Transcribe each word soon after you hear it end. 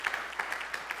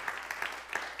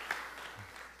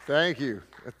Thank you.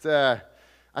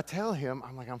 I tell him,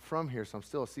 I'm like, I'm from here, so I'm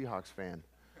still a Seahawks fan,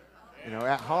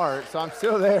 at heart, so I'm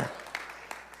still there.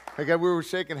 Like, we were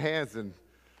shaking hands, and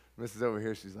Mrs. over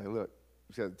here, she's like, look,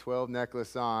 she's got the 12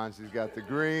 necklace on. She's got the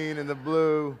green and the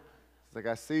blue. It's like,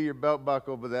 I see your belt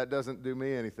buckle, but that doesn't do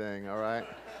me anything, all right?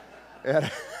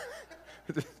 And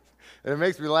it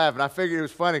makes me laugh, and I figured it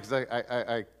was funny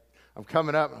because I'm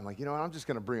coming up, and I'm like, you know what, I'm just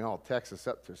going to bring all Texas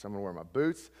up to. So I'm going to wear my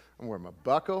boots, I'm going to wear my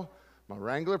buckle, my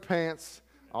Wrangler pants,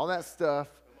 all that stuff,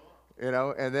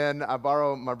 and then I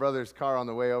borrow my brother's car on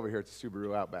the way over here. It's a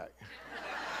Subaru Outback.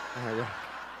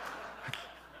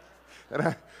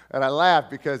 And I laugh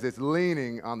because it's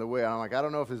leaning on the way. I'm like, I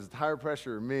don't know if it's tire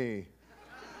pressure or me.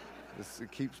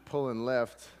 It keeps pulling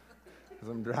left as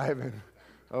I'm driving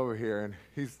over here, and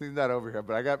he's not over here,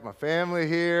 but I got my family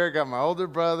here, got my older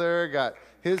brother, got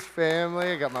his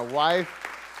family, I got my wife.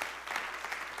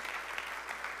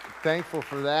 Thankful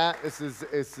for that. This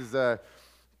is a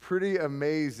pretty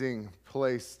amazing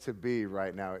place to be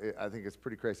right now. I think it's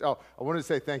pretty crazy. Oh, I wanted to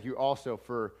say thank you also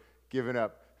for giving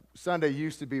up. Sunday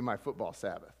used to be my football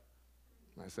Sabbath.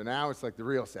 So now it's like the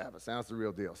real Sabbath. Now it's the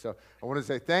real deal. So I want to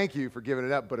say thank you for giving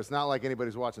it up, but it's not like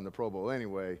anybody's watching the Pro Bowl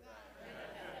anyway.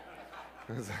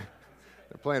 They're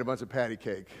playing a bunch of patty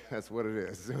cake. That's what it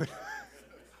is.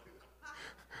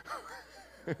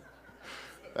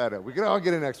 We can all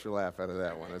get an extra laugh out of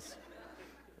that one.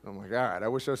 I'm like, all right, I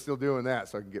wish I was still doing that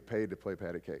so I can get paid to play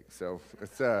patty cake. So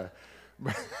it's,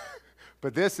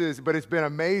 but it's been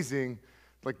amazing,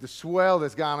 like the swell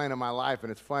that's gone into my life.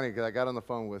 And it's funny because I got on the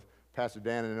phone with Pastor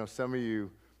Dan, and I know some of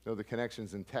you know the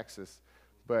connections in Texas,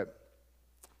 but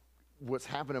what's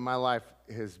happened in my life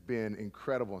has been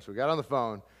incredible. So we got on the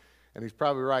phone, and he's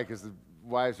probably right because the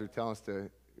wives are telling us to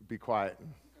be quiet and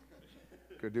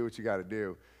go do what you got to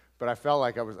do. But I felt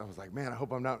like I was like, man, I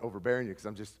hope I'm not overbearing you because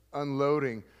I'm just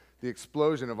unloading the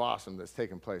explosion of awesome that's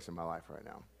taking place in my life right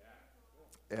now.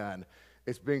 And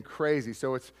it's been crazy.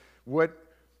 So it's what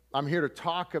I'm here to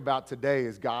talk about today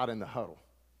is God in the huddle,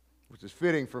 which is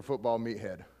fitting for a football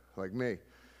meathead like me.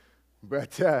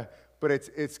 But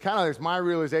it's kind of, it's my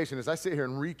realization as I sit here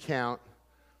and recount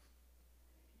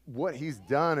what he's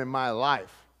done in my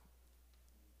life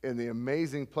and the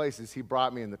amazing places he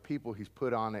brought me and the people he's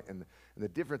put on it and the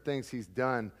different things he's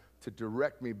done to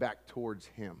direct me back towards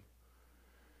him,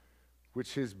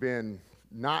 which has been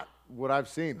not what I've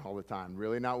seen all the time,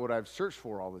 really not what I've searched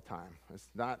for all the time. It's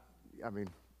not,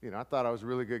 I thought I was a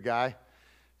really good guy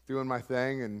doing my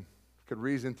thing and could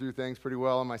reason through things pretty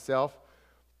well on myself,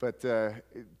 but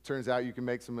it turns out you can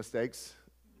make some mistakes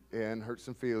and hurt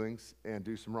some feelings and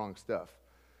do some wrong stuff.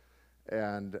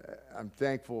 And I'm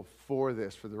thankful for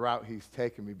this, for the route he's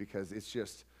taken me, because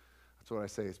that's what I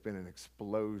say, it's been an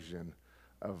explosion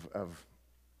of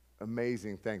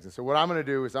amazing things. And so what I'm going to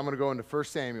do is I'm going to go into 1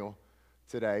 Samuel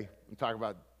today and talk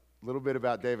about a little bit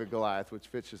about David Goliath, which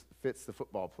fits the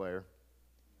football player.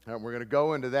 And we're going to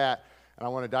go into that, and I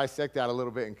want to dissect that a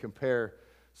little bit and compare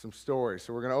some stories.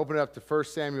 So we're going to open it up to 1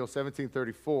 Samuel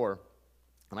 17:34,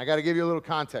 and I got to give you a little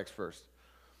context first.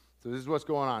 So this is what's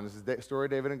going on. This is the story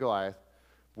of David and Goliath.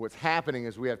 What's happening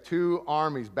is we have two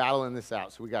armies battling this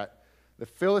out. So we got the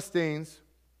Philistines,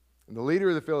 and the leader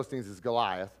of the Philistines is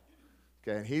Goliath.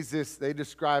 Okay, and they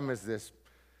describe him as this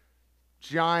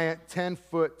giant,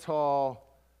 10-foot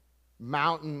tall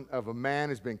mountain of a man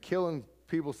who's been killing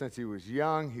people since he was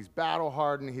young. He's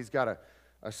battle-hardened. He's got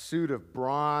a suit of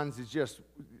bronze. It's just,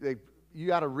 you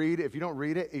got to read it. If you don't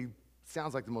read it, he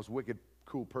sounds like the most wicked,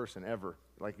 cool person ever,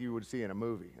 like you would see in a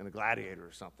movie, in a Gladiator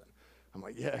or something. I'm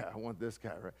like, yeah, I want this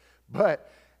guy, right?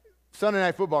 But Sunday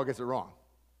Night Football gets it wrong.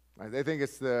 Right? They think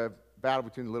it's the battle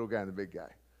between the little guy and the big guy.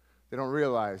 They don't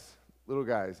realize little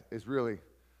guys is really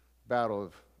battle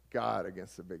of God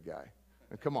against the big guy.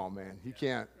 And come on, man, you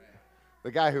can't.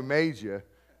 The guy who made you,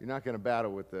 you're not going to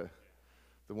battle with the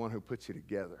one who put you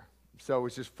together. So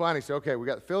it's just funny. So, okay, we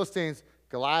got the Philistines.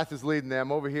 Goliath is leading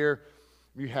them. Over here,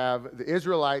 you have the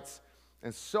Israelites,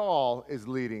 and Saul is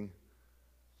leading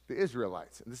the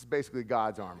Israelites. And this is basically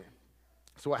God's army.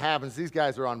 So what happens, these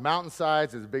guys are on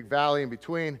mountainsides. There's a big valley in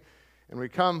between. And we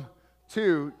come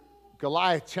to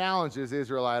Goliath challenges the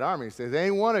Israelite army. He says,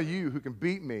 any one of you who can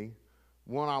beat me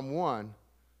one-on-one,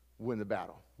 win the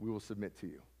battle. We will submit to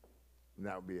you. And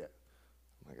that would be it.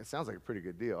 Like, it sounds like a pretty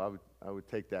good deal. I would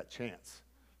take that chance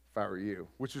if I were you.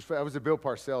 That was a Bill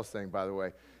Parcells thing, by the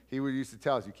way. He used to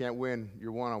tell us, you can't win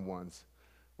your one-on-ones.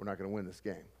 We're not going to win this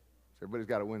game. So everybody's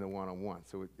got to win the one-on-one.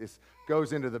 So this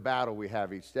goes into the battle we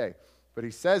have each day. But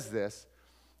he says this,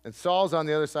 and Saul's on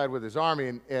the other side with his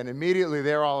army, and immediately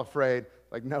they're all afraid,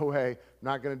 like, no way, I'm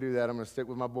not going to do that. I'm going to stick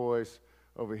with my boys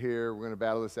over here. We're going to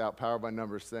battle this out, power by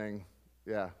numbers thing.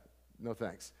 Yeah, no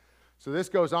thanks. So this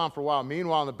goes on for a while.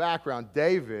 Meanwhile, in the background,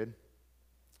 David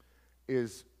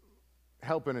is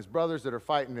helping his brothers that are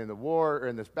fighting in the war or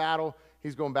in this battle.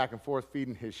 He's going back and forth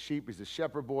feeding his sheep. He's a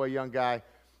shepherd boy, young guy,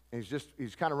 and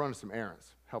he's kind of running some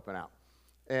errands, helping out.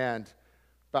 And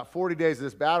about 40 days of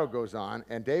this battle goes on,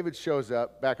 and David shows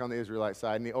up back on the Israelite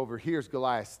side, and he overhears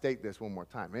Goliath state this one more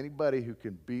time. Anybody who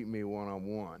can beat me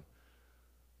one-on-one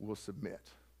will submit.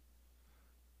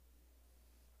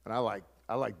 And I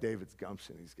like David's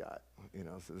gumption he's got,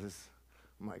 so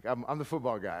I'm like, I'm the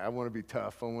football guy. I want to be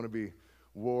tough. I want to be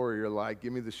warrior-like.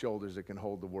 Give me the shoulders that can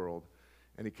hold the world.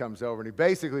 And he comes over, and he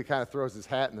basically kind of throws his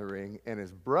hat in the ring, and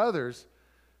his brothers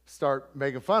start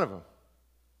making fun of him.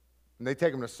 And they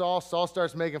take him to Saul. Saul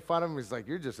starts making fun of him. He's like,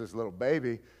 you're just this little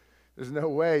baby. There's no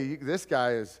way. This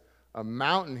guy is a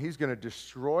mountain. He's going to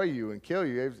destroy you and kill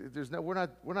you.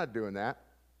 We're not doing that.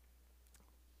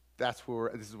 This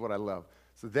is what I love.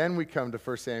 So then we come to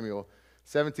 1 Samuel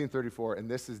 17:34, and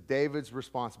this is David's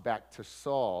response back to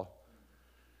Saul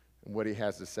and what he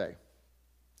has to say.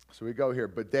 So we go here.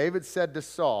 But David said to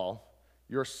Saul,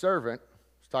 your servant,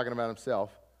 he's talking about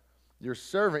himself, your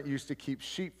servant used to keep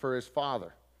sheep for his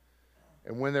father.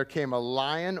 And when there came a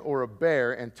lion or a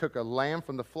bear and took a lamb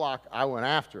from the flock, I went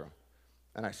after him,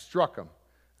 and I struck him,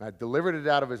 and I delivered it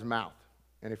out of his mouth.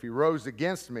 And if he rose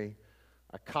against me,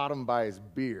 I caught him by his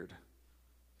beard.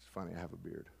 It's funny, I have a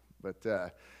beard.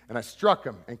 And I struck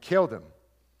him and killed him.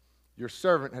 Your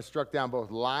servant has struck down both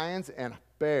lions and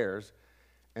bears,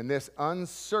 and this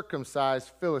uncircumcised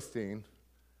Philistine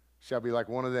shall be like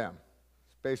one of them.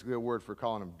 It's basically a word for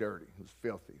calling him dirty. He was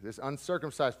filthy. This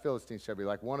uncircumcised Philistine shall be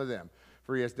like one of them,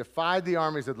 for he has defied the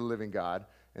armies of the living God.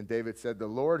 And David said, the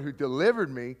Lord who delivered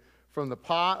me from the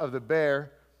paw of the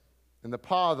bear and the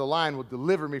paw of the lion will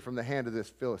deliver me from the hand of this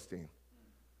Philistine.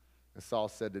 And Saul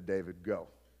said to David, go,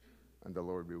 and the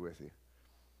Lord be with you.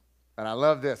 And I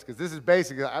love this, because this is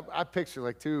basically, I picture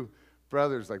like two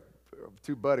brothers, like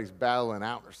two buddies battling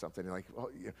out or something. You're like,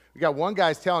 you got one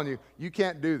guy's telling you, you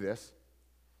can't do this.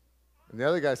 And the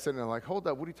other guy's sitting there like, hold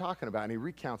up, what are you talking about? And he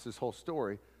recounts his whole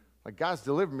story. Like, God's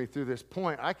delivered me through this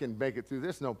point. I can make it through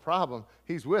this, no problem.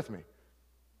 He's with me.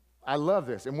 I love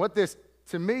this. And what this,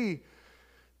 to me,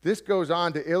 this goes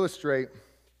on to illustrate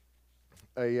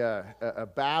a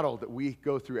battle that we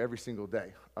go through every single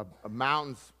day.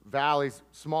 Mountains, valleys,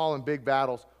 small and big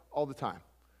battles all the time.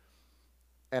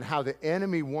 And how the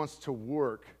enemy wants to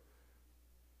work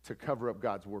to cover up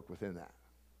God's work within that.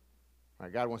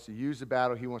 Right? God wants to use the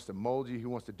battle. He wants to mold you. He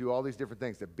wants to do all these different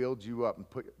things that build you up and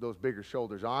put those bigger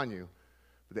shoulders on you.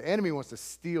 But the enemy wants to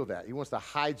steal that. He wants to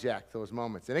hijack those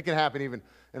moments. And it can happen even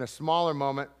in a smaller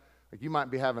moment. Like you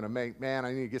might be having a man,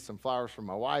 I need to get some flowers for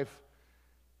my wife.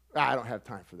 I don't have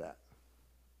time for that.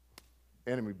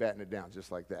 Enemy batting it down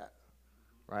just like that.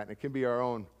 Right? And it can be our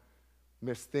own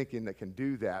misthinking that can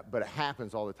do that, but it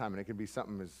happens all the time, and it can be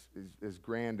something as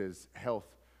grand as health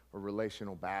or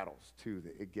relational battles, too,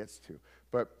 that it gets to.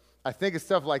 But I think it's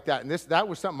stuff like that, and that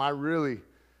was something I really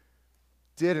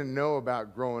didn't know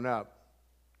about growing up.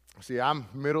 See, I'm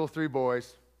middle of three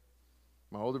boys.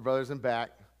 My older brother's in back.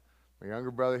 My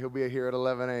younger brother, he'll be here at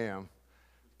 11 a.m.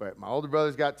 But my older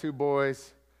brother's got two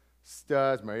boys,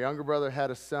 studs. My younger brother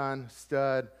had a son,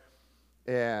 stud.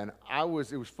 And it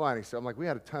was funny. So I'm like, we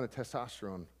had a ton of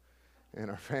testosterone in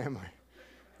our family.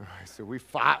 All right, so we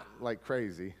fought like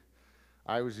crazy.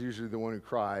 I was usually the one who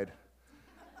cried.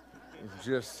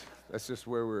 That's just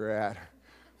where we were at.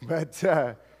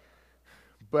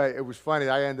 But it was funny.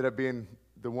 I ended up being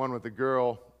the one with the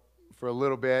girl for a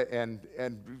little bit, and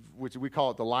which we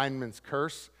call it the lineman's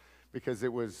curse, because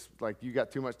it was like, you got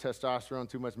too much testosterone,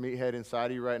 too much meathead inside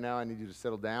of you right now. I need you to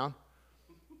settle down.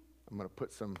 I'm going to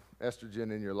put some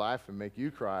estrogen in your life and make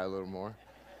you cry a little more.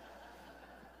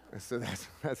 And so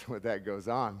that's what that goes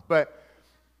on. But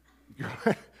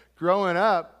growing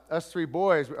up, us three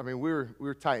boys, I mean, we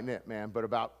were tight-knit, man. But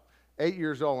about 8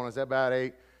 years old, when I was about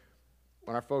 8,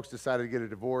 when our folks decided to get a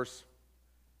divorce,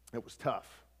 it was tough.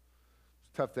 It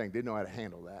was a tough thing. Didn't know how to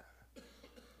handle that.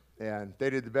 And they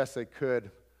did the best they could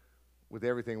with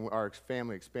everything. Our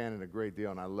family expanded a great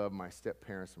deal, and I love my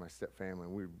step-parents and my step-family.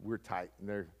 And we're tight,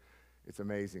 and it's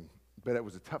amazing. But it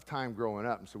was a tough time growing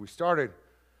up. And so we started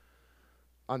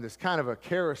on this kind of a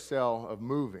carousel of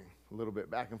moving a little bit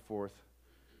back and forth,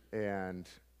 and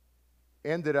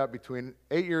ended up between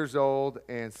 8 years old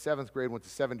and 7th grade, went to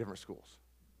 7 different schools.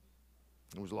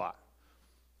 It was a lot.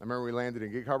 I remember we landed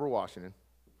in Gig Harbor, Washington.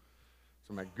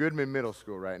 So I'm at Goodman Middle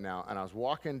School right now, and I was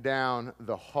walking down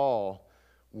the hall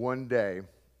one day.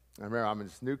 I remember I'm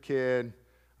this new kid.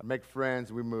 I make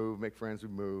friends, we move, make friends, we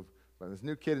move. But this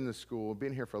new kid in the school,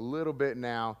 been here for a little bit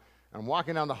now, I'm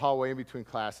walking down the hallway in between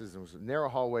classes, and it was a narrow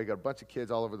hallway, got a bunch of kids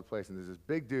all over the place, and there's this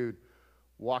big dude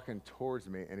walking towards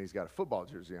me, and he's got a football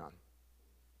jersey on.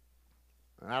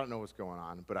 And I don't know what's going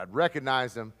on, but I'd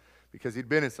recognize him because he'd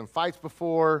been in some fights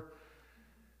before,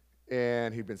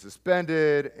 and he'd been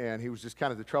suspended, and he was just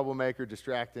kind of the troublemaker,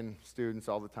 distracting students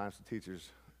all the time, so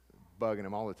teachers bugging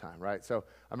him all the time, right? So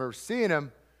I remember seeing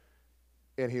him,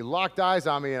 and he locked eyes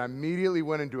on me, and I immediately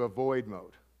went into avoid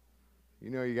mode. You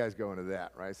know you guys go into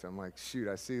that, right? So I'm like, shoot,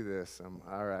 I see this. I'm,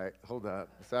 all right, hold up.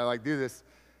 So I do this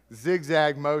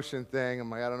zigzag motion thing.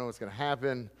 I'm like, I don't know what's going to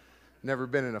happen. Never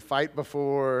been in a fight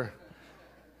before.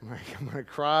 I'm like, I'm going to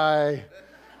cry.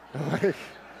 I'm like,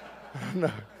 I don't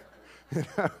know. You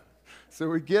know? So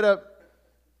we get up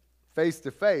face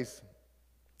to face.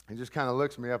 He just kind of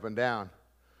looks me up and down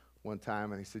one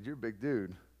time, and he said, you're a big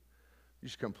dude. You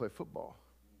should come play football.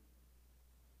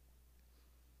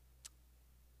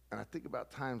 And I think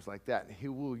about times like that, and he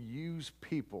will use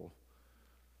people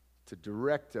to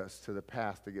direct us to the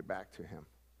path to get back to him.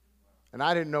 And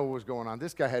I didn't know what was going on.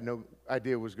 This guy had no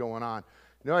idea what was going on.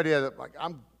 No idea that, like,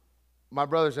 my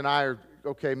brothers and I are,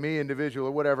 okay, me individual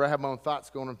or whatever, I have my own thoughts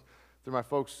going through my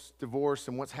folks' divorce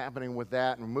and what's happening with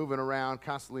that, and moving around,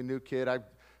 constantly new kid. I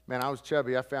was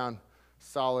chubby. I found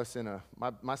solace in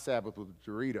my Sabbath with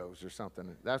Doritos or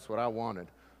something. That's what I wanted.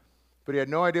 But he had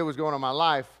no idea what was going on in my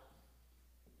life.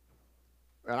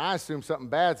 And I assume something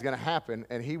bad's going to happen,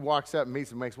 and he walks up and meets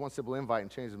and makes one simple invite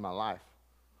and changes my life.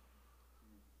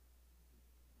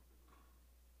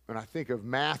 And I think of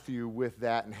Matthew with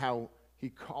that and how he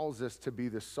calls us to be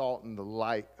the salt and the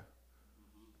light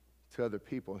to other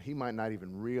people. He might not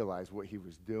even realize what he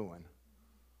was doing.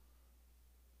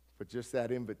 But just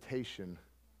that invitation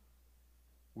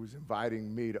was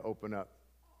inviting me to open up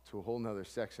to a whole nother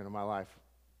section of my life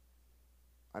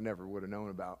I never would have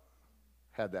known about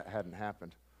had that hadn't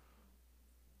happened.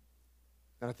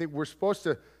 And I think we're supposed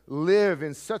to live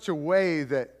in such a way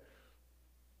that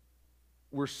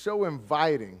we're so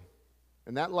inviting,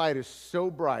 and that light is so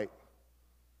bright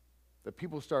that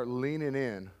people start leaning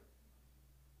in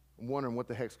and wondering what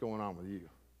the heck's going on with you.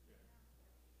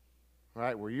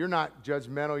 Right? Where you're not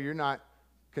judgmental, you're not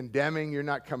condemning, you're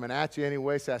not coming at you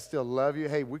anyway, so I still love you.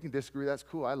 Hey, we can disagree, that's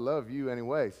cool. I love you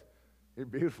anyways. You're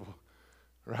beautiful.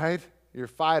 Right? You're a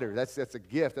fighter. That's a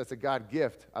gift. That's a God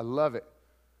gift. I love it.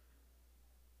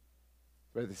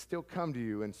 But they still come to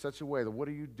you in such a way that, what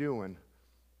are you doing?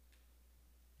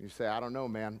 You say, I don't know,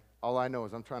 man. All I know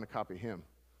is I'm trying to copy him.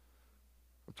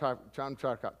 I'm trying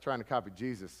to copy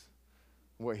Jesus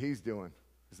and what he's doing.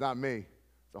 It's not me.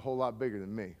 It's a whole lot bigger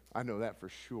than me. I know that for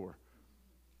sure.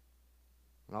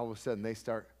 And all of a sudden, they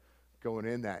start going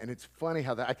in that. And it's funny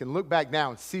how that I can look back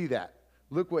now and see that.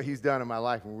 Look what he's done in my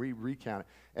life, and we recount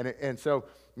it. And so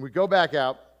we go back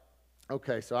out.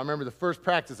 Okay, so I remember the first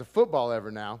practice of football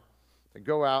ever now. I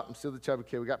go out. I'm still the chubby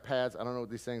kid. We got pads. I don't know what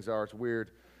these things are. It's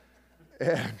weird.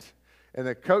 And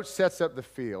the coach sets up the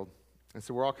field. And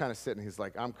so we're all kind of sitting. He's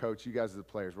like, I'm coach. You guys are the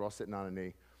players. We're all sitting on a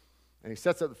knee. And he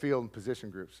sets up the field in position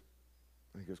groups.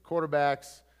 And he goes,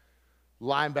 quarterbacks,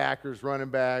 linebackers, running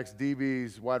backs,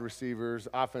 DBs, wide receivers,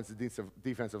 offensive,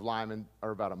 defensive linemen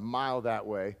are about a mile that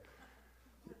way.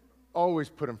 Always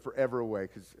put them forever away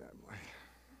because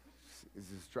it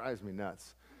just drives me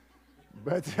nuts.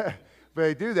 But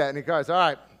they do that, and he goes,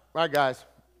 all right, guys.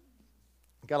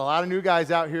 Got a lot of new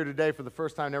guys out here today for the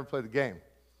first time, never played the game.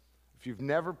 If you've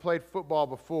never played football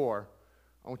before,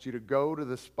 I want you to go to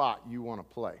the spot you want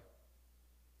to play.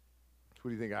 So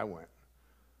where do you think I went?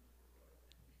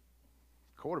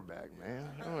 Quarterback, man.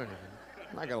 I'm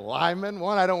not going to lineman.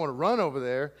 One, I don't want to run over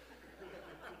there.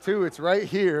 Two, it's right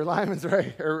here. Lineman's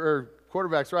right, or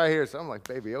quarterback's right here. So I'm like,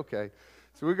 baby, okay.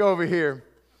 So we go over here.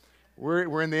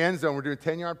 We're in the end zone. We're doing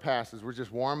 10-yard passes. We're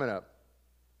just warming up.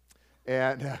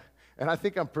 And I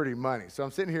think I'm pretty money. So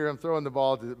I'm sitting here. I'm throwing the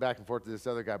ball back and forth to this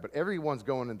other guy. But everyone's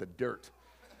going in the dirt.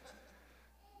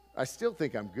 I still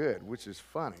think I'm good, which is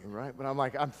funny, right? But I'm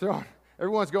like, I'm throwing.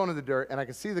 Everyone's going in the dirt. And I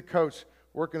can see the coach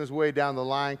working his way down the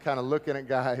line, kind of looking at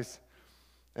guys.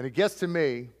 And he gets to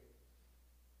me.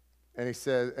 And he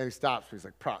says, and he stops me. He's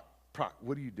like, Proc,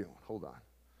 what are you doing? Hold on.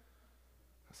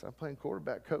 I said, I'm playing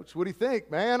quarterback, coach. What do you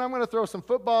think, man? I'm going to throw some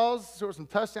footballs, throw some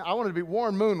touchdowns. I wanted to be,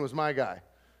 Warren Moon was my guy,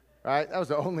 right? That was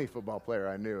the only football player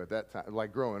I knew at that time,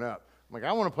 like growing up. I'm like,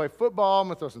 I want to play football. I'm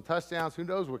going to throw some touchdowns. Who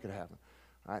knows what could happen?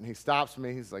 All right, and he stops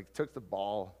me. He's like, took the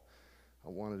ball. I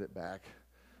wanted it back.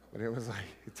 But it was like,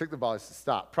 he took the ball. He said,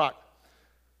 stop. Proc,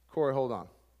 Corey, hold on.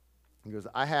 He goes,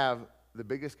 I have the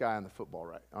biggest guy on the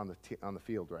football on the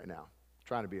field right now,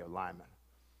 trying to be a lineman.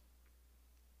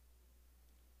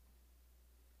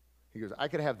 He goes, I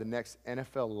could have the next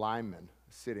NFL lineman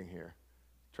sitting here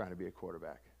trying to be a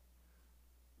quarterback.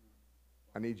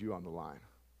 I need you on the line.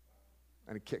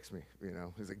 And he kicks me, you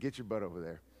know. He's like, get your butt over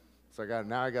there. So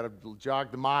now I got to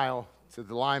jog the mile to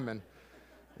the lineman.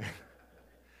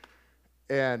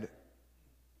 And,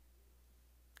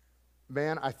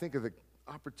 man, I think of the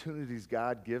opportunities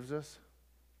God gives us.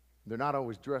 They're not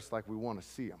always dressed like we want to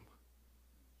see them.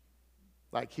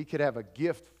 Like he could have a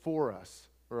gift for us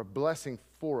or a blessing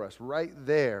for us right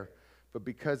there, but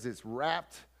because it's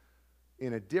wrapped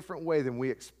in a different way than we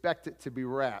expect it to be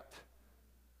wrapped,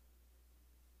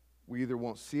 we either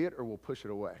won't see it or we'll push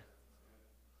it away.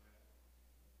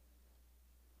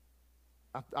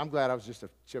 I'm glad I was just a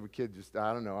chubby kid.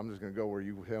 I don't know, I'm just going to go where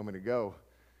you tell me to go.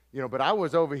 You know, but I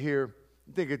was over here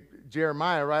thinking,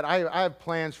 Jeremiah, right? I have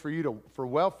plans for you for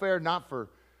welfare, not for,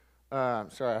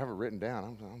 sorry, I have it written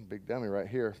down. I'm a big dummy right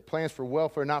here. Plans for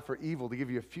welfare, not for evil, to give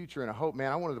you a future and a hope.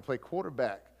 Man, I wanted to play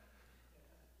quarterback.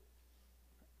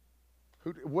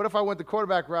 What if I went the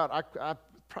quarterback route? I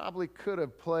probably could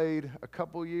have played a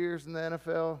couple years in the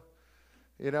NFL,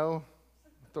 you know,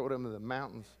 throw it into the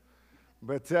mountains.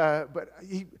 But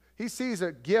he sees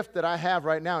a gift that I have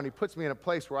right now, and he puts me in a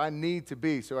place where I need to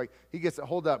be. So like he gets to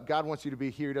hold up. God wants you to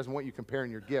be here. He doesn't want you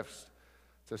comparing your gifts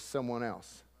to someone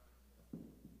else.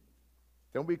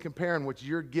 Don't be comparing what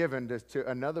you're given to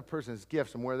another person's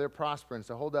gifts and where they're prospering.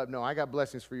 So hold up. No, I got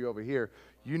blessings for you over here.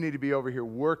 You need to be over here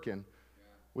working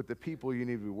with the people you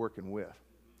need to be working with.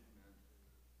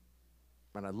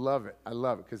 And I love it. I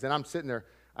love it. Because then I'm sitting there.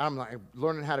 I'm like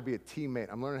learning how to be a teammate.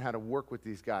 I'm learning how to work with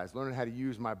these guys, learning how to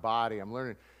use my body. I'm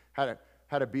learning how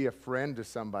to be a friend to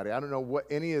somebody. I don't know what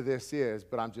any of this is,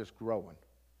 but I'm just growing.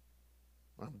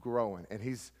 I'm growing. And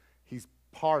he's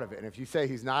part of it. And if you say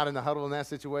he's not in the huddle in that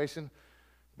situation,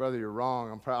 brother, you're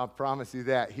wrong. I promise you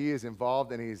that. He is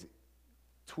involved, and he's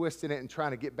twisting it and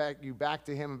trying to get you back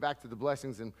to him and back to the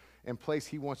blessings and place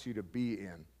he wants you to be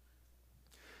in.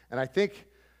 And I think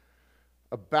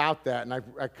about that, and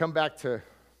I come back to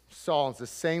Saul. It's the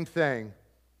same thing.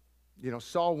 You know,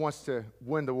 Saul wants to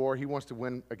win the war. He wants to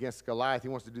win against Goliath. He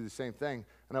wants to do the same thing.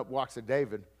 And up walks a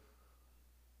David.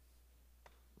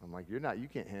 I'm like, you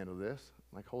can't handle this.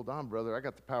 I'm like, hold on, brother. I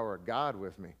got the power of God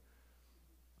with me.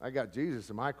 I got Jesus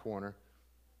in my corner.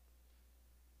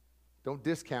 Don't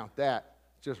discount that.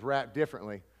 Just wrapped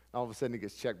differently. All of a sudden he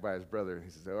gets checked by his brother. And he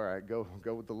says, all right, go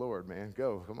with the Lord, man.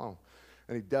 Go, come on.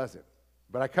 And he does it.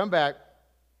 But I come back.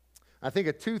 I think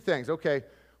of two things. Okay,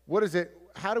 what is it?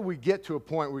 How do we get to a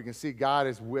point where we can see God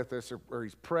is with us, or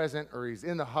he's present, or he's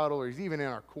in the huddle, or he's even in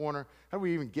our corner? How do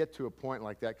we even get to a point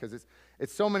like that? Because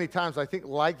it's so many times, I think,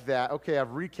 like that. Okay,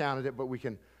 I've recounted it, but we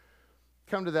can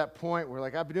come to that point where,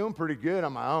 like, I've been doing pretty good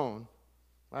on my own.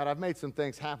 Right? I've made some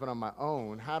things happen on my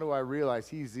own. How do I realize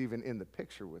he's even in the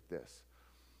picture with this?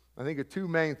 I think of two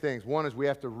main things. One is we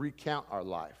have to recount our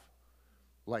life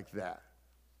like that.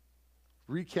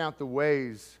 Recount the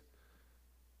ways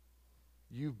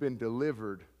you've been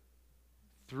delivered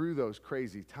through those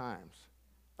crazy times.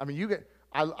 I mean,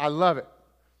 I love it.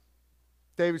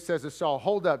 David says to Saul,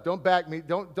 hold up, don't back me,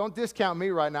 don't discount me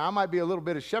right now. I might be a little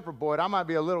bit of shepherd boy, I might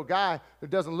be a little guy that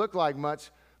doesn't look like much,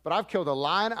 but I've killed a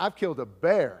lion, I've killed a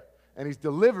bear, and he's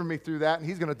delivered me through that, and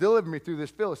he's going to deliver me through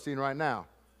this Philistine right now.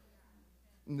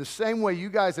 In the same way you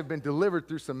guys have been delivered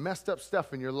through some messed up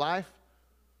stuff in your life,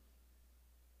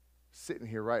 sitting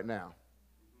here right now,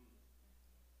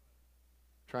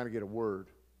 trying to get a word.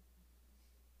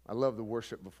 I love the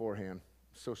worship beforehand.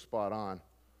 So spot on.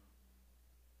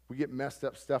 We get messed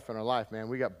up stuff in our life, man.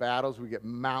 We got battles, we get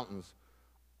mountains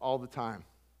all the time.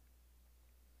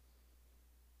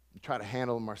 We try to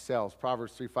handle them ourselves.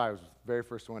 Proverbs 3:5 was the very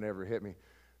first one to ever hit me.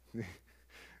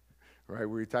 Right,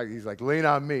 where he's like, lean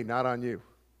on me, not on you.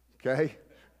 Okay?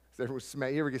 So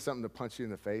you ever get something to punch you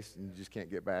in the face and you just can't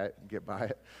get by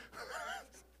it?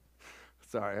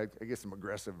 Sorry, I get some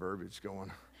aggressive verbiage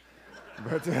going.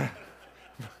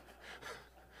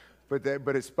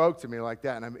 But it spoke to me like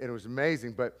that, and it was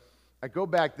amazing. But I go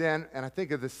back then, and I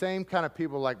think of the same kind of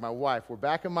people like my wife. We're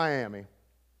back in Miami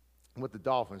with the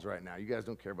Dolphins right now. You guys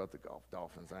don't care about the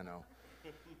Dolphins, I know.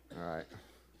 All right.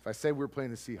 If I say we're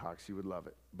playing the Seahawks, you would love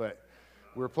it. But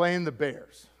we're playing the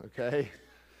Bears, okay?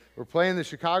 We're playing the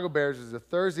Chicago Bears. It's a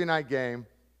Thursday night game,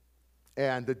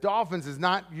 and the Dolphins is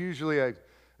not usually an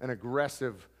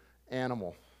aggressive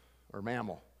animal or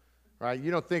mammal, right?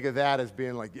 You don't think of that as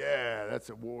being like, yeah, that's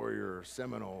a warrior or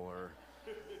Seminole or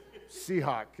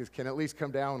Seahawk, because can at least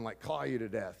come down and like claw you to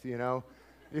death, you know?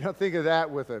 You don't think of that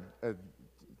with a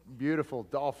beautiful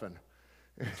dolphin.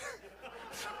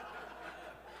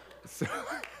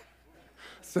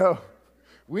 So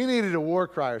We needed a war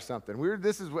cry or something.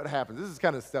 This is what happens. This is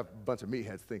kind of stuff a bunch of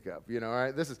meatheads think of, all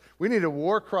right? We need a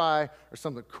war cry or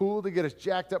something cool to get us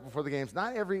jacked up before the games.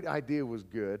 Not every idea was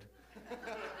good.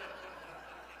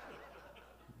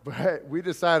 But we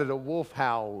decided a wolf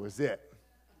howl was it.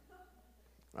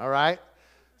 All right?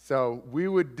 So we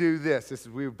would do this.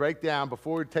 We would break down,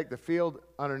 before we take the field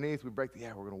underneath, we're going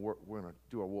to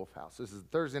do our wolf howl. So this is a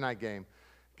Thursday night game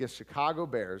against Chicago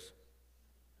Bears.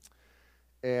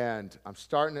 And I'm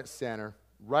starting at center.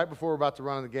 Right before we're about to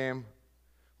run in the game,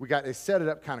 they set it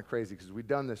up kind of crazy because we've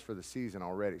done this for the season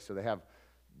already. So they have,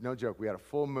 no joke, we had a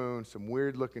full moon, some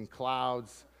weird-looking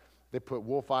clouds. They put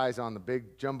wolf eyes on the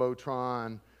big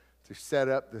jumbotron to set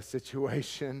up the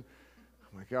situation.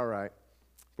 I'm like, all right.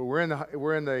 But we're in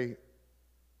the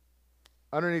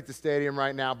underneath the stadium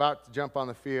right now, about to jump on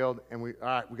the field, and all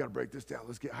right, we got to break this down.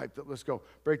 Let's get hyped up. Let's go.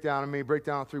 Break down on me. Break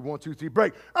down on 3. 1, 2, 3.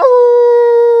 Break. Oh!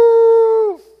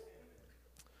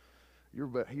 You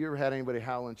ever had anybody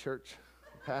howl in church,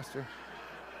 Pastor?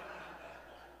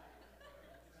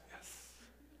 Yes.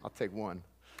 I'll take one.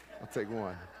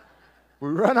 We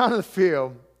run onto the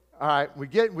field. All right, we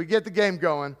get the game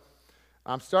going.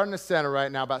 I'm starting to center right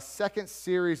now, about second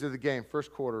series of the game,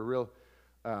 first quarter, real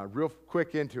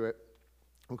quick into it.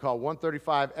 We call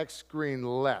 135 X screen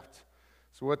left.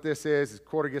 So what this is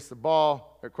quarterback gets the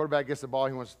ball.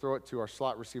 He wants to throw it to our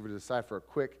slot receiver to the side for a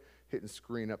quick hit and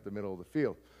screen up the middle of the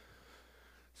field.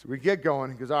 So we get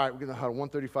going. He goes, all right, we're going to huddle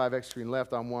 135 X screen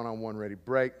left on one ready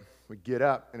break. We get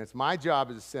up, and it's my job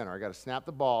as a center. I got to snap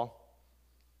the ball,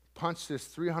 punch this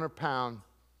 300-pound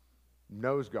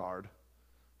nose guard,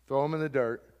 throw him in the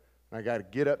dirt, and I got to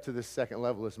get up to this second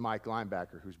level as Mike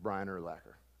linebacker, who's Brian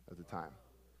Urlacher at the time.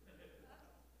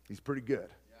 He's pretty good.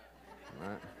 All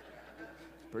right?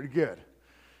 Pretty good.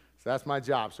 So that's my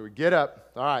job. So we get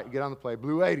up. All right, get on the play.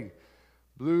 Blue 80.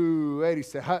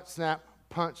 Say hut, snap,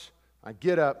 punch. I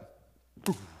get up.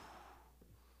 Poof.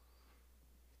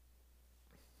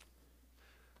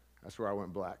 That's where I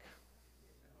went black.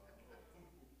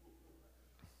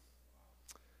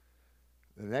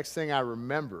 The next thing I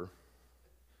remember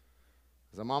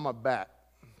is I'm on my back,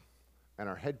 and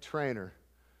our head trainer,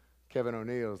 Kevin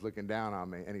O'Neill, is looking down on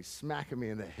me, and he's smacking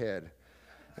me in the head.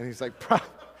 And he's like,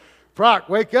 Proc,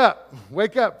 wake up,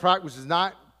 Proc, which is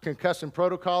not concussion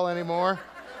protocol anymore.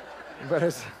 But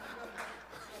it's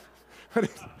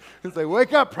like,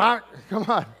 wake up, Proc, come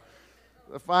on.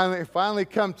 I finally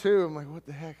come to. I'm like, what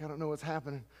the heck? I don't know what's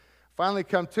happening. Finally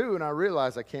come to, and I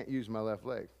realize I can't use my left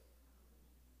leg.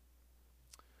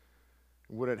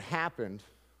 What had happened,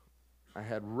 I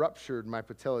had ruptured my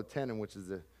patella tendon, which is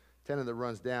the tendon that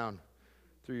runs down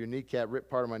through your kneecap, ripped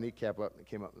part of my kneecap up, and it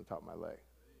came up on the top of my leg.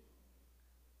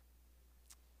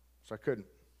 So I couldn't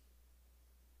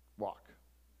walk.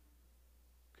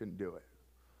 Couldn't do it.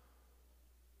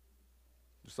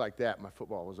 Just like that, my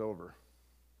football was over.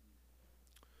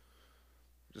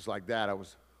 Just like that, I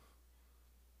was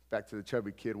back to the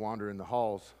chubby kid wandering the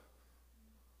halls.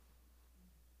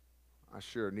 I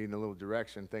sure needed a little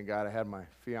direction. Thank God I had my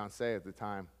fiancée at the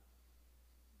time.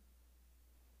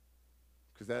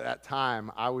 Because at that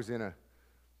time, I was in a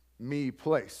me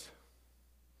place.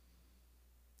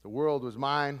 The world was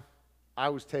mine. I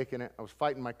was taking it. I was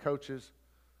fighting my coaches.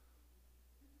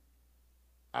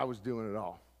 I was doing it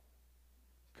all.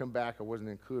 Come back, I wasn't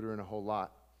included in a whole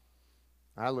lot.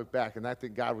 I look back, and I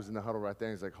think God was in the huddle right there.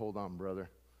 And he's like, hold on, brother.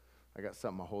 I got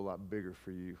something a whole lot bigger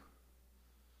for you.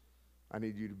 I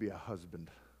need you to be a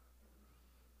husband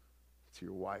to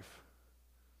your wife.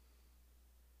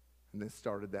 And then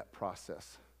started that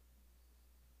process.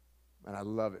 And I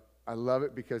love it. I love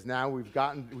it because now we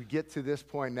get to this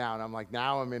point now, and I'm like,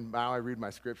 now I read my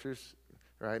scriptures,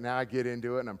 right? Now I get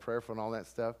into it, and I'm prayerful and all that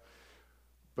stuff.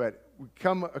 But we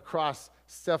come across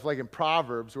stuff like in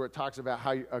Proverbs where it talks about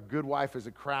how a good wife is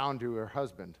a crown to her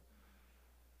husband.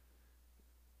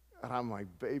 And I'm like,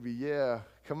 baby, yeah,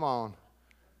 come on.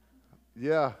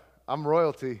 Yeah, I'm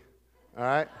royalty, all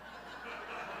right?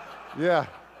 Yeah.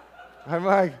 I'm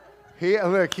like,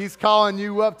 he's calling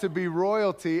you up to be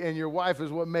royalty, and your wife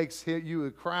is what makes you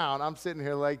a crown. I'm sitting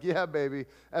here like, yeah, baby,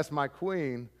 that's my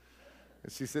queen.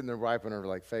 And she's sitting there wiping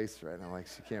her face right now, like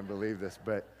she can't believe this.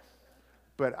 But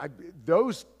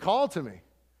those called to me.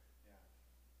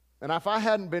 And if I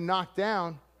hadn't been knocked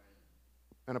down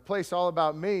and a place all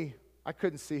about me, I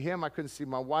couldn't see him, I couldn't see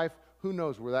my wife. Who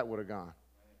knows where that would have gone?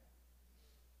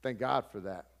 Thank God for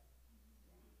that.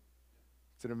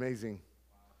 It's an amazing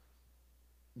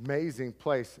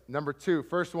place. Number 2,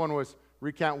 first one was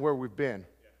recount where we've been.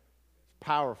 It's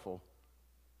powerful.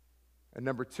 And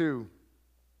number 2,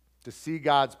 to see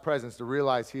God's presence, to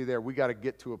realize He's there, we got to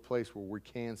get to a place where we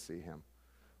can see Him.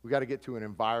 We got to get to an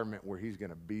environment where he's going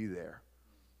to be there.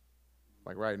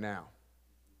 Like right now,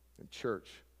 in church,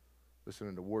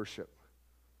 listening to worship,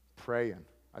 praying.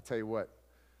 I tell you what,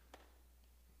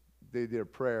 they did a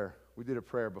prayer. We did a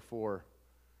prayer before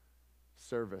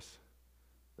service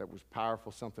that was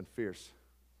powerful, something fierce.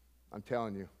 I'm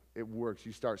telling you, it works.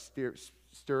 You start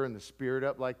stirring the Spirit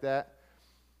up like that,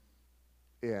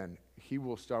 and he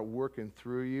will start working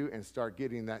through you and start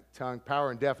getting that tongue.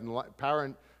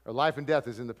 Life and death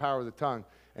is in the power of the tongue,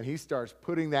 and he starts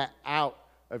putting that out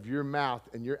of your mouth,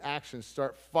 and your actions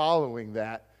start following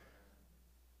that.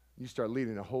 You start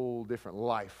leading a whole different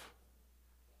life.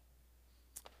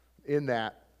 In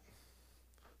that,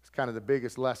 it's kind of the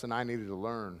biggest lesson I needed to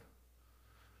learn,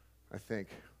 I think,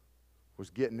 was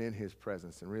getting in his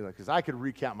presence and realize, because I could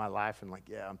recount my life and like,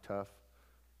 yeah, I'm tough.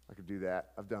 I could do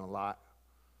that. I've done a lot.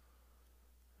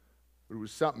 But it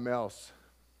was something else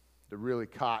that really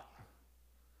caught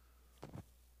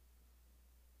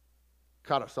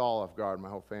us all off guard, my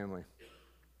whole family.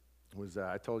 Was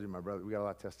I told you my brother, we got a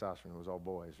lot of testosterone. It was all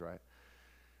boys, right?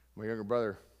 My younger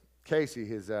brother, Casey,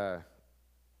 his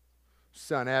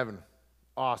son, Evan,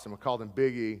 awesome. I called him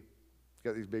Big E. He's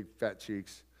got these big fat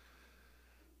cheeks.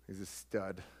 He's a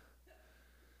stud.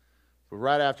 But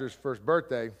right after his first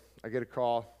birthday, I get a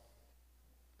call.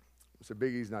 I said,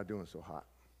 Big E's not doing so hot.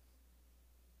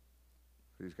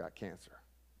 He's got cancer.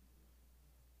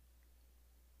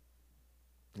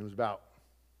 He was about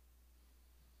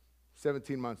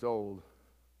 17 months old.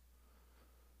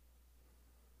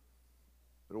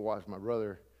 To watch my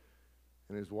brother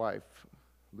and his wife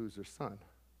lose their son.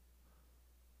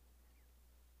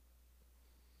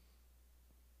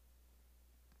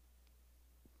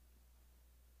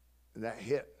 And that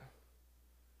hit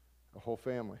the whole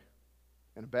family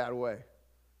in a bad way.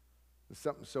 And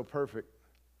something so perfect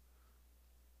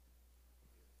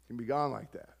can be gone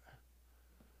like that.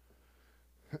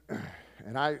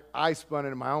 And I spun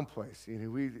into my own place. You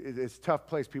know, it's a tough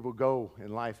place people go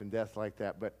in life and death like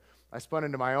that. But I spun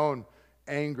into my own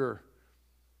anger,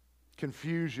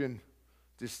 confusion,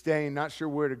 disdain, not sure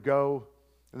where to go.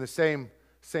 And the same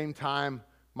time,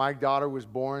 my daughter was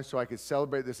born, so I could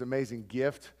celebrate this amazing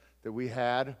gift that we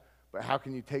had. But how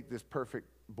can you take this perfect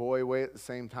boy away at the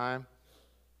same time?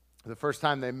 The first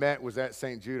time they met was at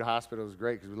St. Jude Hospital. It was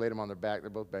great because we laid them on their back. They're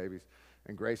both babies.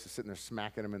 And Grace is sitting there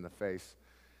smacking him in the face.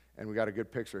 And we got a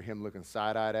good picture of him looking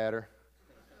side-eyed at her.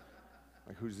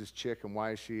 Like, who's this chick and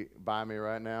why is she by me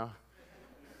right now?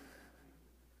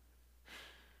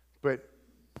 But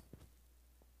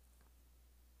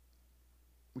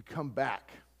we come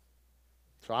back.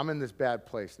 So I'm in this bad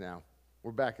place now.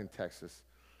 We're back in Texas.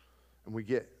 And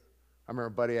I remember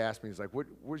a buddy asked me, he's like,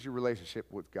 what's your relationship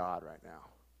with God right now?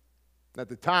 And at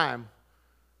the time,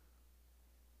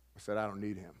 I said, I don't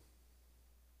need him.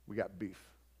 We got beef.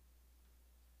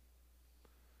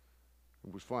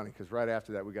 It was funny because right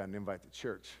after that, we got an invite to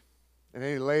church. And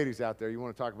any ladies out there, you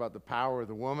want to talk about the power of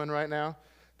the woman right now?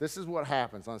 This is what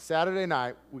happens. On Saturday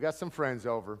night, we got some friends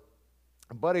over,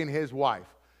 a buddy and his wife.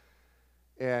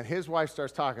 And his wife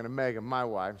starts talking to Megan, my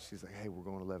wife. She's like, hey, we're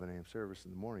going to 11 a.m. service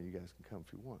in the morning. You guys can come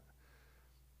if you want.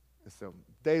 And so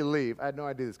they leave. I had no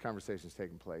idea this conversation is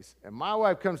taking place. And my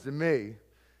wife comes to me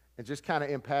and just kind of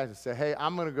impassioned and said, hey,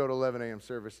 I'm going to go to 11 a.m.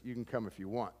 service. You can come if you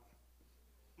want.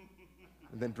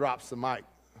 And then drops the mic.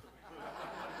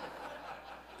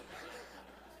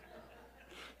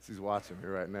 She's watching me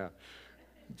right now.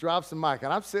 Drops the mic.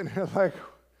 And I'm sitting here like,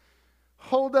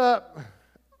 hold up.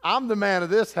 I'm the man of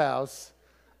this house.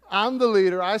 I'm the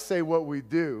leader. I say what we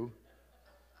do.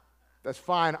 That's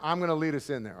fine. I'm going to lead us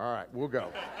in there. All right, we'll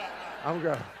go. I'm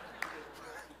going.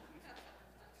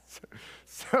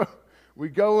 So we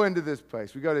go into this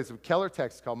place. We go to this Keller,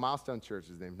 Texas, called Milestone Church.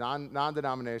 His name,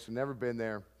 non-denominational, never been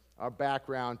there. Our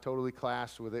background totally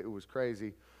clashed with it. It was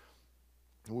crazy.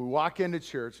 And we walk into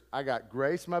church. I got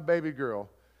Grace, my baby girl,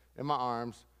 in my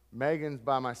arms. Megan's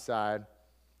by my side.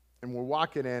 And we're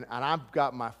walking in, and I've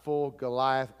got my full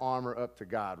Goliath armor up to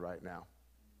God right now.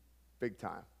 Big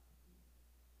time.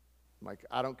 I'm like,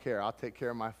 I don't care. I'll take care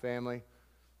of my family.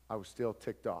 I was still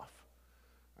ticked off.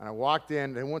 And I walked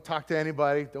in. They won't talk to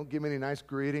anybody. Don't give me any nice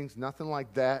greetings. Nothing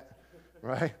like that.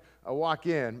 Right? I walk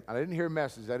in, and I didn't hear a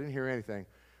message. I didn't hear anything.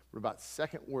 We're about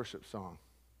second worship song.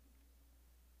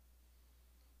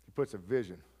 He puts a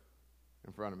vision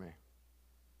in front of me.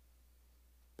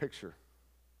 Picture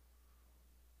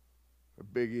a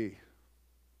Big E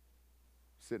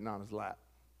sitting on his lap.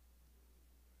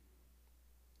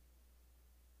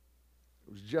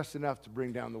 It was just enough to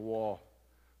bring down the wall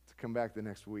to come back the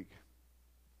next week.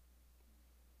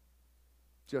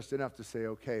 Just enough to say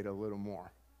okay to a little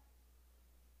more.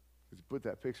 Because he put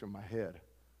that picture in my head.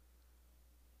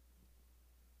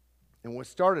 And what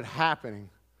started happening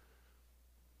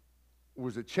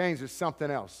was a change to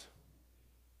something else.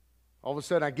 All of a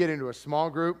sudden, I get into a small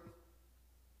group.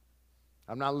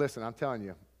 I'm not listening. I'm telling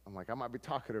you. I'm like, I might be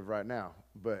talkative right now,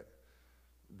 but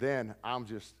then I'm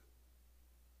just,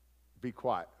 be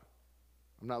quiet.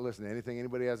 I'm not listening to anything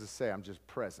anybody has to say. I'm just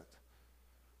present.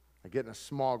 I get in a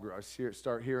small group. I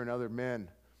start hearing other men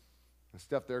and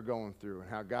stuff they're going through and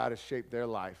how God has shaped their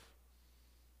life.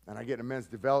 And I get in a men's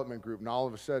development group, and all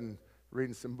of a sudden,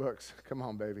 reading some books. Come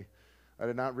on, baby. I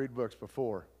did not read books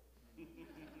before.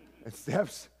 And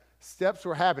steps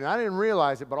were happening. I didn't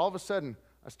realize it, but all of a sudden,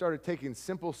 I started taking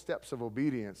simple steps of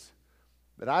obedience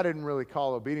that I didn't really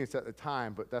call obedience at the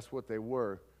time, but that's what they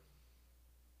were.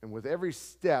 And with every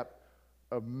step,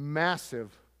 a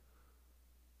massive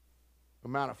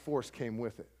amount of force came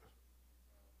with it.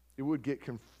 It would get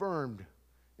confirmed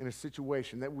in a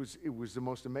situation. It was the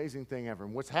most amazing thing ever.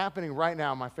 And what's happening right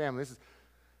now in my family, this is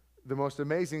the most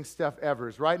amazing stuff ever,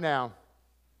 is right now,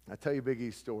 I tell you Big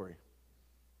E's story.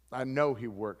 I know he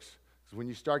works. Because when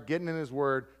you start getting in his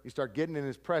word, you start getting in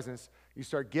his presence, you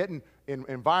start getting in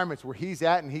environments where he's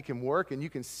at and he can work and you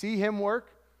can see him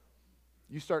work,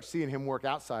 you start seeing him work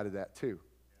outside of that too.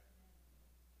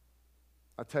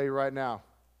 I'll tell you right now,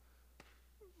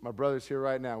 my brother's here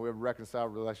right now. We have a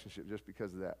reconciled relationship just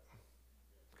because of that.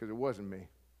 Because it wasn't me.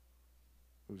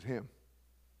 It was him.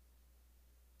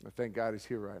 I thank God he's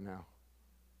here right now.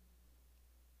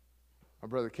 My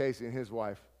brother Casey and his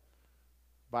wife,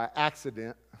 by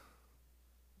accident,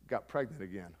 got pregnant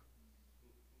again.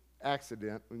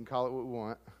 Accident. We can call it what we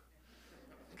want.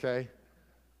 Okay?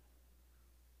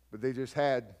 But they just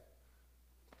had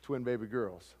twin baby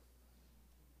girls.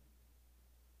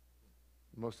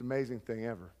 The most amazing thing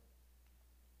ever.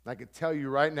 And I can tell you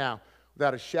right now,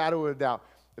 without a shadow of a doubt,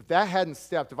 if that hadn't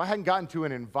stepped, if I hadn't gotten to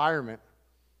an environment,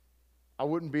 I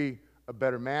wouldn't be a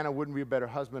better man, I wouldn't be a better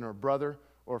husband or brother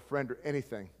or a friend or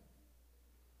anything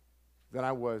than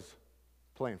I was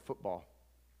playing football.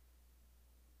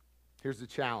 Here's the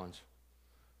challenge.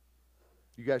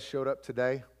 You guys showed up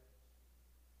today,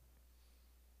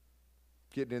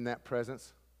 getting in that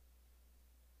presence.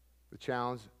 The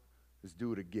challenge is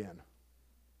do it again.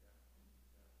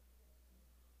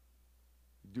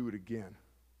 Do it again.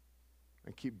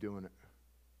 And keep doing it.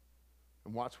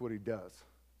 And watch what he does.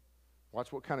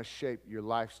 Watch what kind of shape your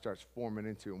life starts forming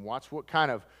into. And watch what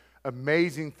kind of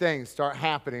amazing things start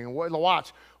happening. And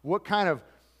watch what kind of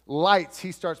lights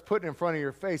he starts putting in front of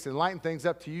your face and lighting things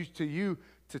up to you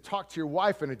to talk to your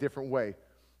wife in a different way.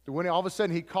 So when all of a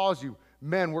sudden he calls you,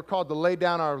 men, we're called to lay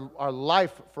down our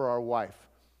life for our wife.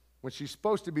 When she's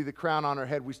supposed to be the crown on her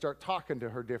head, we start talking to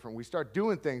her different. We start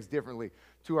doing things differently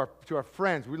to our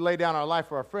friends. We lay down our life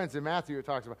for our friends. In Matthew, it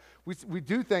talks about we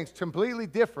do things completely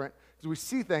different because we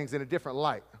see things in a different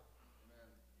light.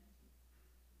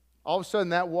 All of a sudden,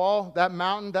 that wall, that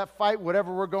mountain, that fight,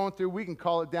 whatever we're going through, we can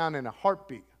call it down in a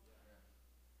heartbeat.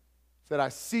 Said, I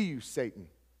see you, Satan.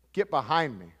 Get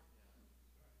behind me.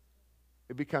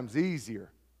 It becomes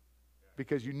easier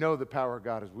because you know the power of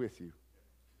God is with you.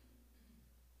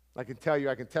 I can tell you,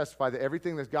 I can testify that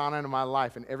everything that's gone on in my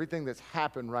life and everything that's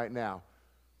happened right now,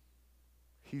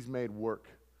 he's made work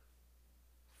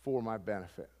for my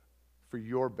benefit, for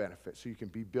your benefit, so you can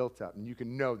be built up and you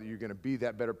can know that you're going to be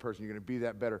that better person, you're going to be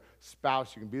that better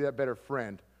spouse, you can be that better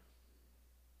friend,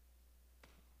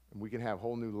 and we can have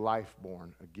whole new life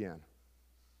born again.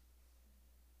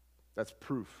 That's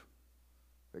proof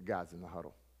that God's in the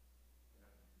huddle.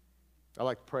 I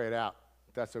like to pray it out,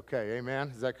 if that's okay.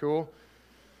 Amen? Is that cool?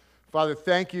 Father,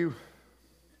 thank you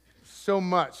so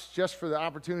much just for the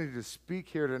opportunity to speak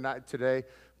here today.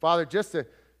 Father, just to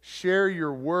share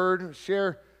your word,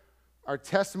 share our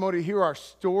testimony, hear our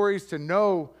stories, to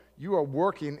know you are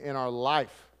working in our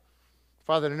life.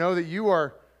 Father, to know that you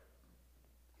are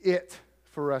it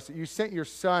for us, that you sent your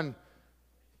Son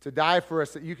to die for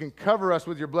us, that you can cover us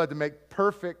with your blood to make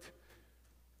perfect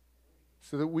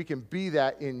so that we can be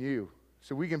that in you,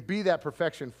 so we can be that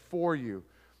perfection for you.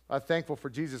 I'm thankful for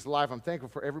Jesus' life. I'm thankful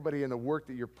for everybody in the work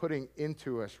that you're putting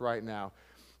into us right now.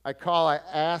 I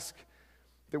ask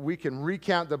that we can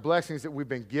recount the blessings that we've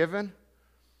been given.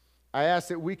 I ask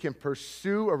that we can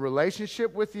pursue a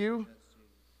relationship with you,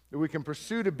 that we can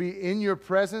pursue to be in your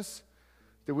presence,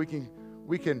 that we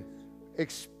can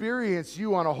experience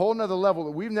you on a whole nother level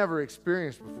that we've never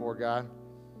experienced before, God.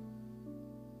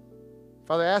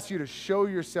 Father, I ask you to show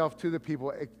yourself to the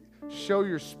people, show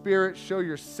your Spirit, show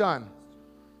your Son,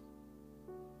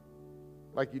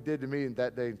 like you did to me in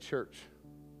that day in church.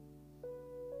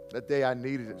 That day I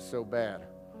needed it so bad.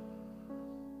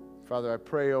 Father, I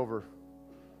pray over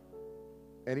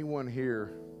anyone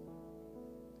here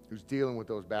who's dealing with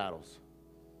those battles.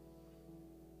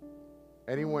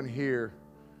 Anyone here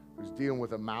who's dealing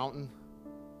with a mountain,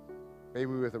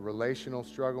 maybe with a relational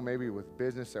struggle, maybe with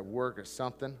business at work or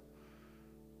something,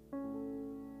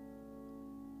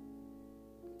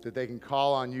 that they can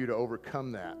call on you to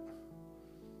overcome that.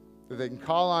 That they can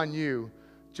call on you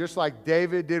just like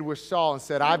David did with Saul and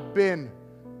said, I've been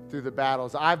through the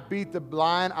battles. I've beat the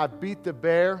lion, I've beat the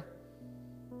bear,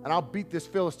 and I'll beat this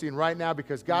Philistine right now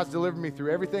because God's delivered me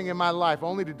through everything in my life,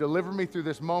 only to deliver me through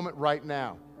this moment right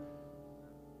now.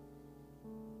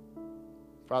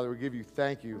 Father, we give you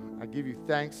thank you. I give you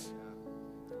thanks.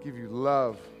 I give you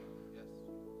love.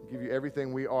 I give you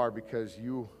everything we are because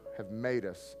you have made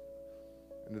us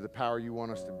into the power you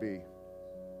want us to be.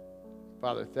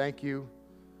 Father, thank you.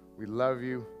 We love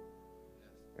you.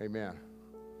 Amen.